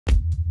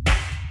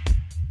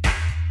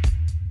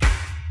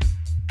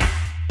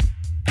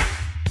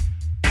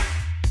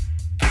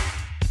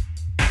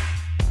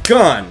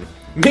Gun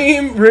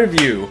Meme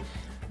Review.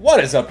 What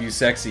is up, you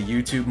sexy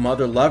YouTube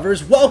mother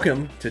lovers?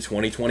 Welcome to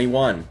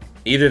 2021.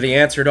 Either the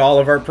answer to all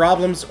of our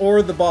problems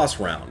or the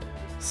boss round.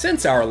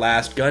 Since our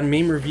last gun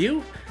meme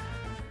review,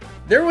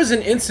 there was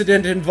an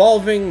incident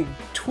involving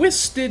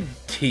Twisted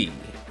Tea.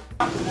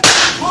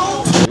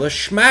 The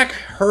schmack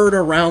heard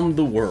around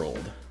the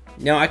world.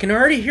 Now I can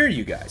already hear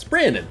you guys.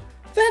 Brandon,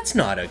 that's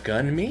not a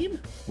gun meme.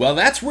 Well,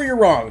 that's where you're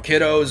wrong,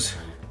 kiddos.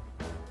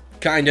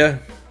 Kinda.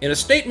 In a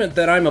statement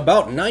that I'm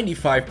about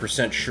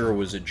 95% sure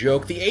was a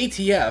joke, the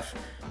ATF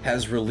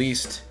has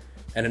released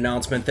an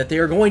announcement that they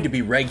are going to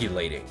be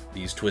regulating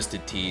these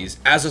Twisted Teas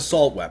as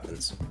assault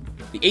weapons.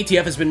 The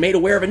ATF has been made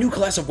aware of a new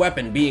class of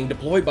weapon being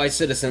deployed by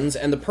citizens,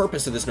 and the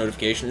purpose of this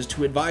notification is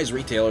to advise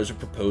retailers of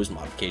proposed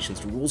modifications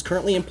to rules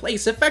currently in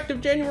place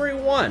effective January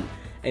 1.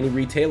 Any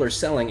retailer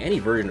selling any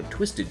version of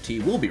Twisted Tea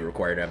will be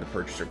required to have the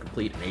purchaser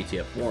complete an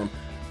ATF form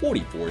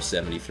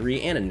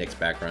 4473 and a NICS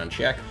background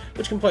check,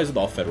 which complies with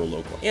all federal,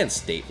 local, and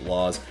state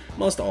laws,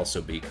 must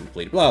also be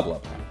completed, blah blah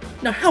blah.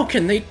 Now how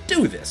can they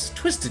do this?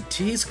 Twisted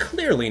Tea is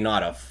clearly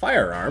not a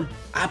firearm.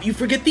 You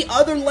forget the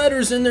other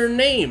letters in their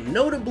name,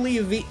 notably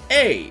the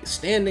A,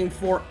 standing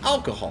for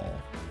alcohol.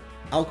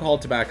 Alcohol,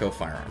 tobacco,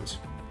 firearms.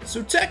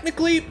 So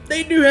technically,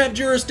 they do have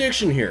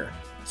jurisdiction here.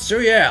 So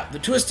yeah, the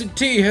Twisted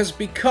Tea has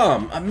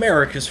become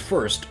America's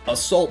first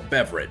assault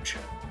beverage.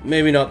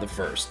 Maybe not the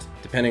first,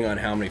 depending on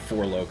how many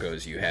Four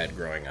Locos you had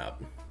growing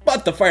up.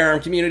 But the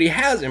firearm community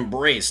has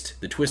embraced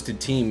the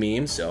Twisted Tea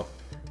meme, so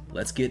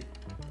let's get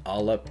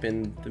all up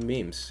in the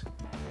memes.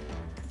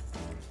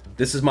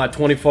 This is my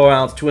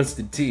 24-ounce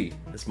Twisted Tea.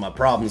 This is my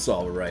problem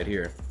solver right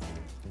here.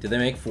 Did they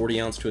make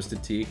 40-ounce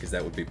Twisted Tea? Because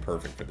that would be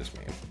perfect for this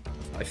meme.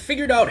 I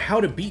figured out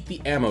how to beat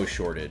the ammo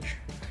shortage.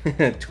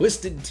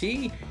 Twisted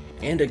Tea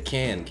and a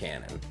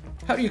cannon.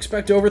 How do you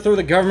expect to overthrow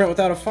the government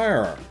without a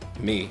firearm?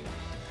 Me.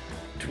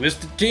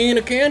 Twisted Tea and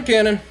a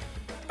cannon.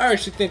 I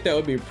actually think that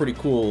would be a pretty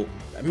cool,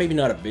 maybe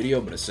not a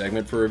video, but a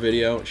segment for a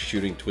video,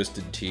 shooting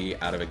Twisted Tea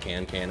out of a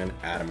cannon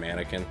at a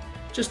mannequin,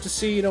 just to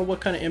see, you know,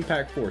 what kind of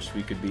impact force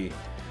we could be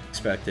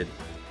expected.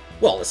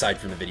 Well, aside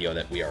from the video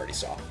that we already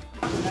saw.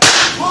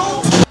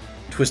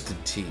 Twisted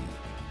Tea.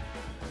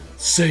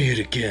 Say it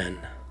again.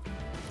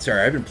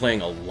 Sorry, I've been playing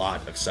a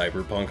lot of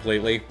Cyberpunk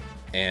lately,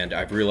 and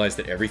I've realized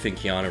that everything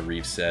Keanu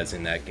Reeves says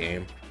in that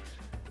game,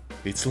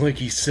 it's like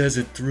he says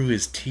it through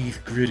his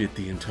teeth gritted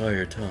the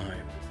entire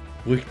time.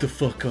 Wake the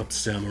fuck up,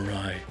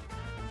 samurai.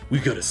 We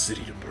got a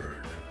city to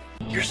burn.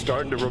 You're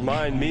starting to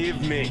remind me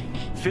of me,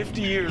 50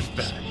 years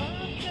back.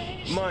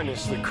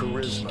 Minus the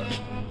charisma.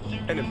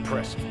 An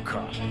impressive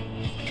cop. Maybe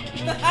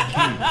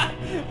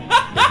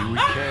we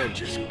can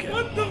just get...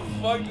 What the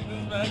fuck did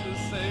this man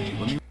just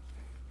say?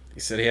 He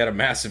said he had a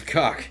massive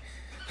cock.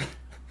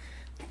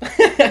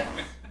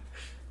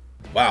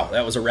 Wow,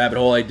 that was a rabbit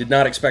hole I did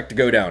not expect to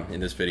go down in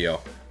this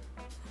video.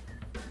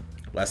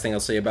 Last thing I'll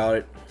say about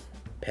it,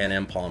 Pan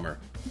Am Palmer.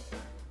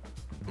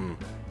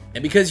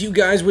 And because you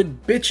guys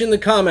would bitch in the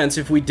comments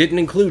if we didn't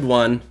include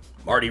one,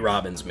 Marty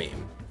Robbins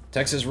meme.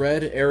 Texas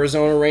Red,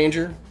 Arizona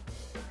Ranger,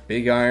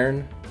 Big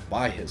Iron,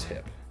 by his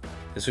hip.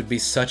 This would be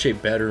such a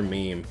better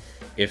meme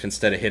if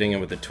instead of hitting him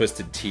with a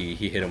Twisted Tea,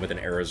 he hit him with an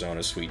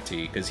Arizona Sweet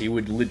Tea, because he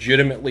would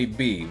legitimately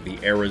be the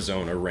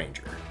Arizona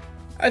Ranger.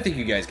 I think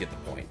you guys get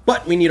the point.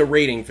 But we need a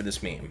rating for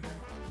this meme.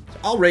 So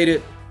I'll rate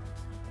it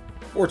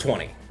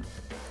 420.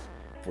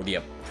 For the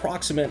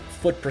approximate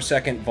foot per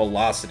second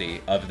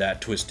velocity of that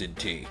Twisted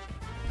Tea.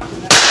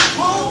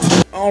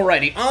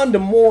 Alrighty, on to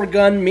more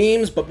gun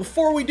memes, but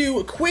before we do,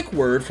 a quick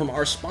word from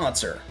our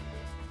sponsor.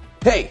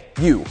 Hey,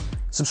 you!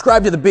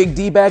 Subscribe to the Big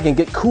D Bag and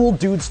get cool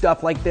dude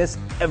stuff like this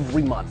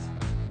every month.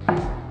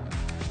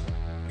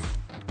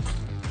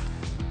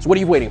 So what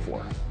are you waiting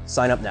for?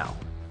 Sign up now.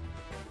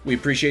 We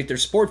appreciate their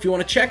support. If you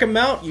want to check them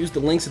out, use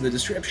the links in the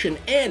description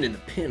and in the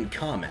pinned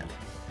comment.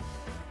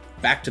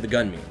 Back to the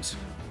gun memes.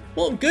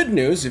 Well, good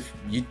news, if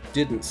you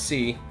didn't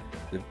see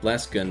the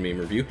last gun meme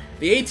review,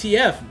 the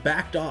ATF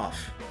backed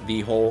off the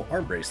whole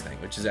arm brace thing,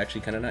 which is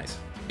actually kind of nice.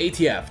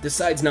 ATF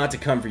decides not to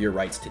come for your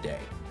rights today.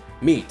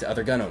 Me to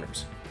other gun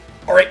owners.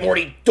 Alright,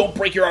 Morty, don't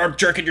break your arm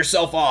jerking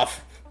yourself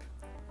off!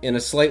 In a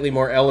slightly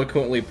more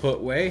eloquently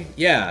put way,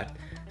 yeah,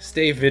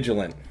 stay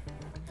vigilant.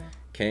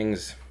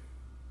 Kings.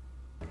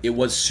 It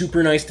was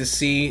super nice to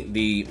see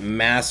the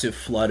massive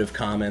flood of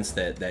comments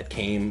that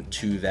came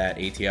to that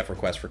ATF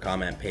request for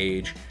comment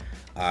page.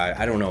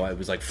 I don't know, it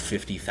was like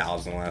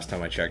 50,000 last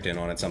time I checked in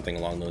on it, something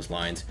along those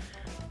lines.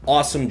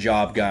 Awesome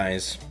job,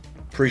 guys.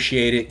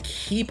 Appreciate it.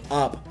 Keep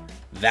up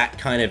that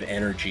kind of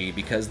energy,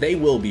 because they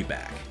will be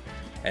back,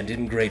 and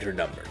in greater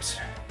numbers.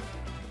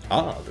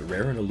 Ah, the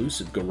rare and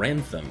elusive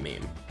Garantha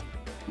meme.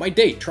 My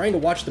date, trying to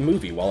watch the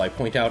movie while I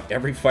point out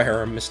every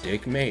firearm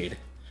mistake made.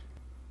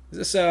 Is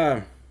this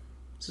a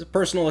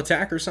personal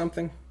attack or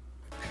something?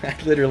 I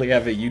literally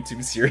have a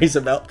YouTube series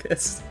about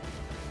this.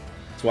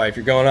 That's why if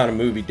you're going on a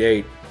movie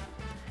date,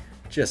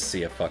 just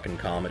see a fucking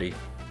comedy.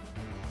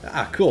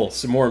 Ah, cool.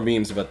 Some more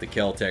memes about the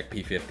Kel-Tec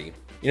P50.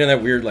 You know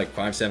that weird, like,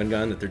 5.7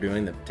 gun that they're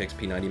doing that takes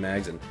P90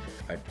 mags and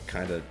I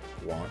kind of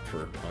want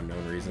for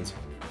unknown reasons?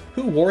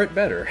 Who wore it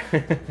better?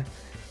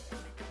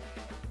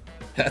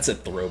 That's a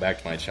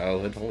throwback to my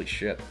childhood. Holy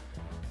shit.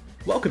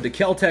 Welcome to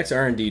Kel-Tech's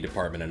R&D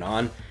department,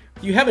 Anon.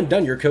 If you haven't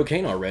done your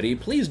cocaine already,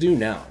 please do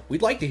now.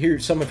 We'd like to hear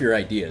some of your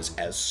ideas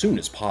as soon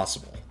as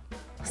possible.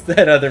 Is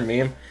that other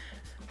meme?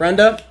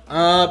 Brenda,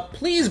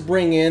 please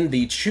bring in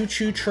the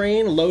choo-choo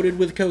train loaded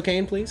with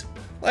cocaine, please.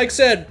 Like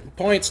said,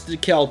 points to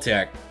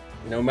Kel-Tech.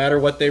 No matter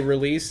what they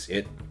release,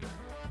 it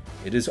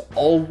is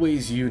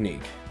always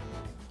unique.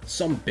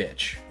 Some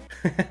bitch.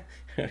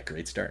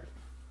 Great start.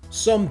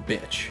 Some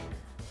bitch.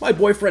 My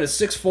boyfriend is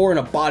 6'4" and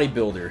a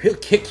bodybuilder. He'll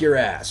kick your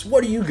ass.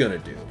 What are you gonna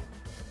do?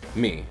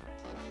 Me.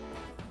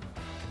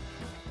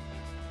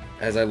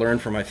 As I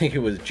learned from, I think it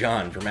was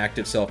John from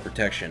Active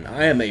Self-Protection,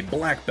 I am a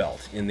black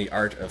belt in the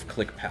art of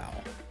click-pow.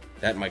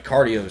 That my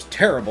cardio is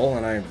terrible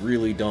and I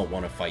really don't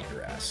want to fight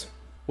your ass.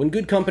 When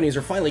good companies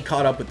are finally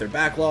caught up with their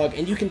backlog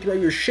and you can throw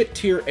your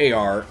shit-tier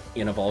AR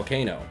in a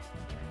volcano.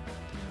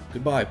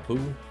 Goodbye,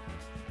 Pooh.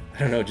 I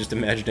don't know, just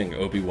imagining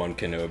Obi-Wan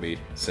Kenobi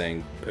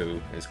saying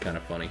Pooh is kind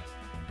of funny.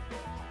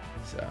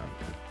 So,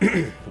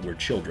 we're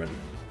children,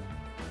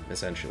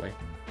 essentially.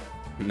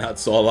 And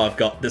that's all I've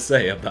got to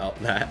say about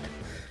that.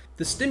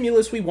 The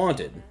stimulus we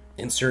wanted.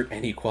 Insert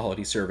any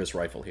quality service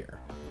rifle here.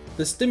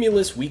 The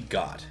stimulus we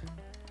got.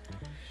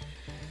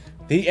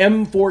 The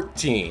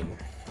M14.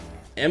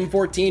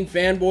 M14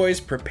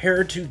 fanboys,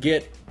 prepare to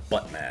get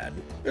butt mad.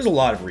 There's a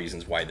lot of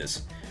reasons why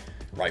this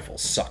rifle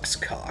sucks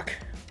cock,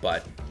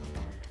 but,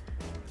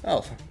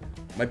 well,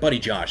 my buddy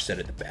Josh said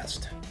it the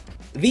best.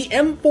 The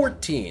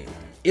M14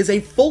 is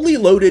a fully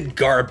loaded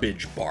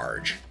garbage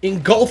barge,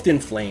 engulfed in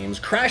flames,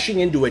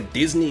 crashing into a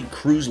Disney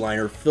cruise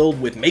liner filled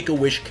with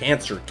Make-A-Wish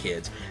cancer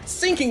kids,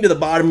 sinking to the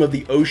bottom of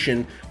the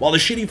ocean while the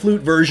shitty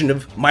flute version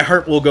of My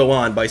Heart Will Go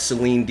On by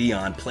Celine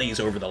Dion plays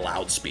over the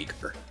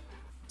loudspeaker.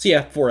 So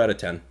yeah, 4 out of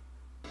 10.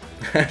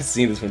 I've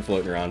seen this one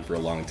floating around for a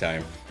long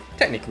time.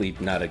 Technically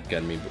not a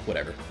gun meme, but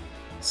whatever.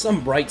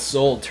 Some bright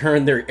soul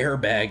turned their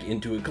airbag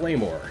into a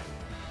claymore.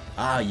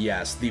 Ah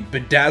yes, the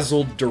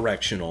bedazzled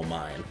directional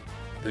mine.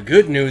 The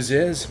good news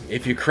is,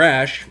 if you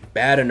crash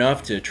bad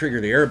enough to trigger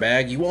the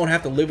airbag, you won't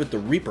have to live with the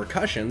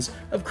repercussions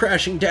of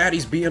crashing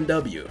daddy's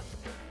BMW,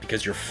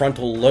 because your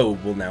frontal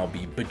lobe will now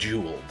be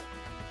bejeweled.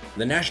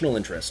 The national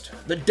interest,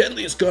 the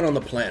deadliest gun on the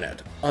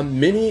planet, a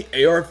mini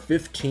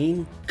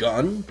AR-15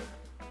 gun?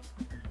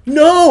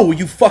 No,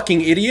 you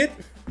fucking idiot!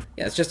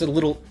 Yeah, it's just a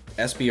little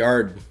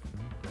SBR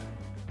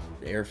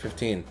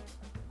AR-15.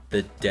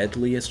 The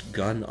deadliest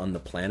gun on the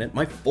planet?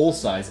 My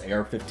full-size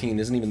AR-15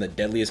 isn't even the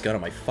deadliest gun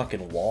on my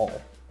fucking wall.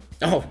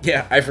 Oh,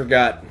 yeah, I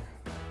forgot.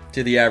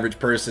 To the average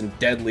person,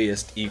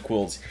 deadliest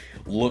equals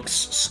looks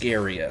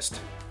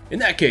scariest. In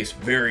that case,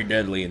 very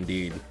deadly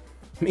indeed.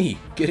 Me,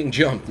 getting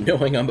jumped,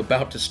 knowing I'm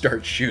about to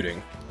start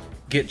shooting.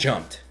 Get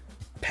jumped.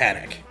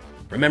 Panic.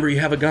 Remember you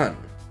have a gun.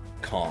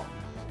 Calm.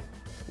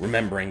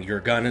 Remembering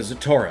your gun is a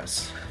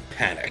Taurus.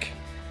 Panic.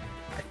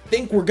 I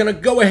think we're gonna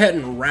go ahead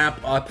and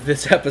wrap up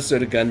this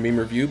episode of Gun Meme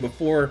Review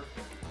before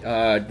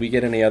we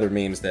get any other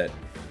memes that,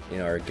 you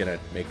know, are gonna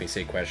make me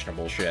say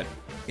questionable shit.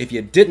 If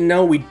you didn't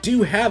know, we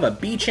do have a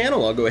B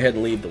channel. I'll go ahead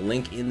and leave the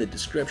link in the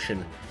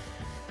description.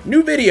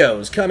 New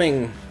videos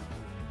coming.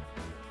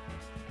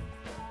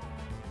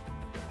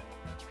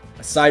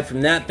 Aside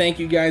from that, thank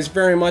you guys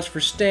very much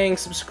for staying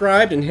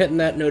subscribed and hitting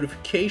that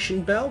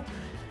notification bell.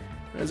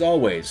 As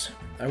always,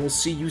 I will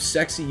see you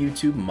sexy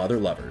YouTube mother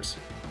lovers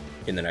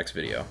in the next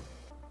video.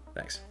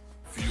 Thanks.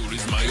 Fuel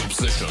is my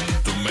obsession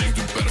to make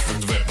the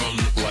perfect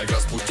weapon, like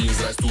Rasputin's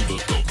rise to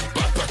the top.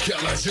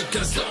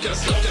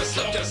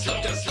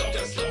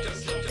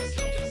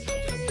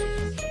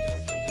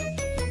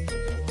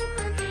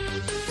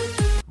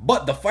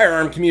 But the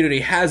firearm community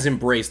has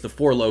embraced the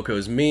Four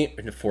Locos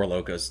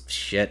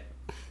shit.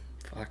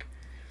 Fuck.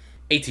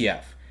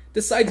 ATF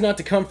decides not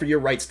to come for your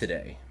rights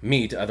today.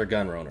 Me to other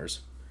gun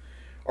owners.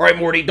 Alright,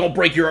 Morty, don't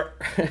break your...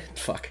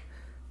 Fuck.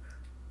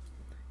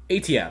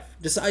 ATF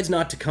decides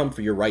not to come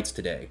for your rights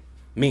today.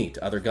 Me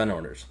to other gun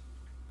owners.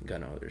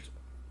 Gun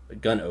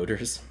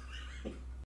odors.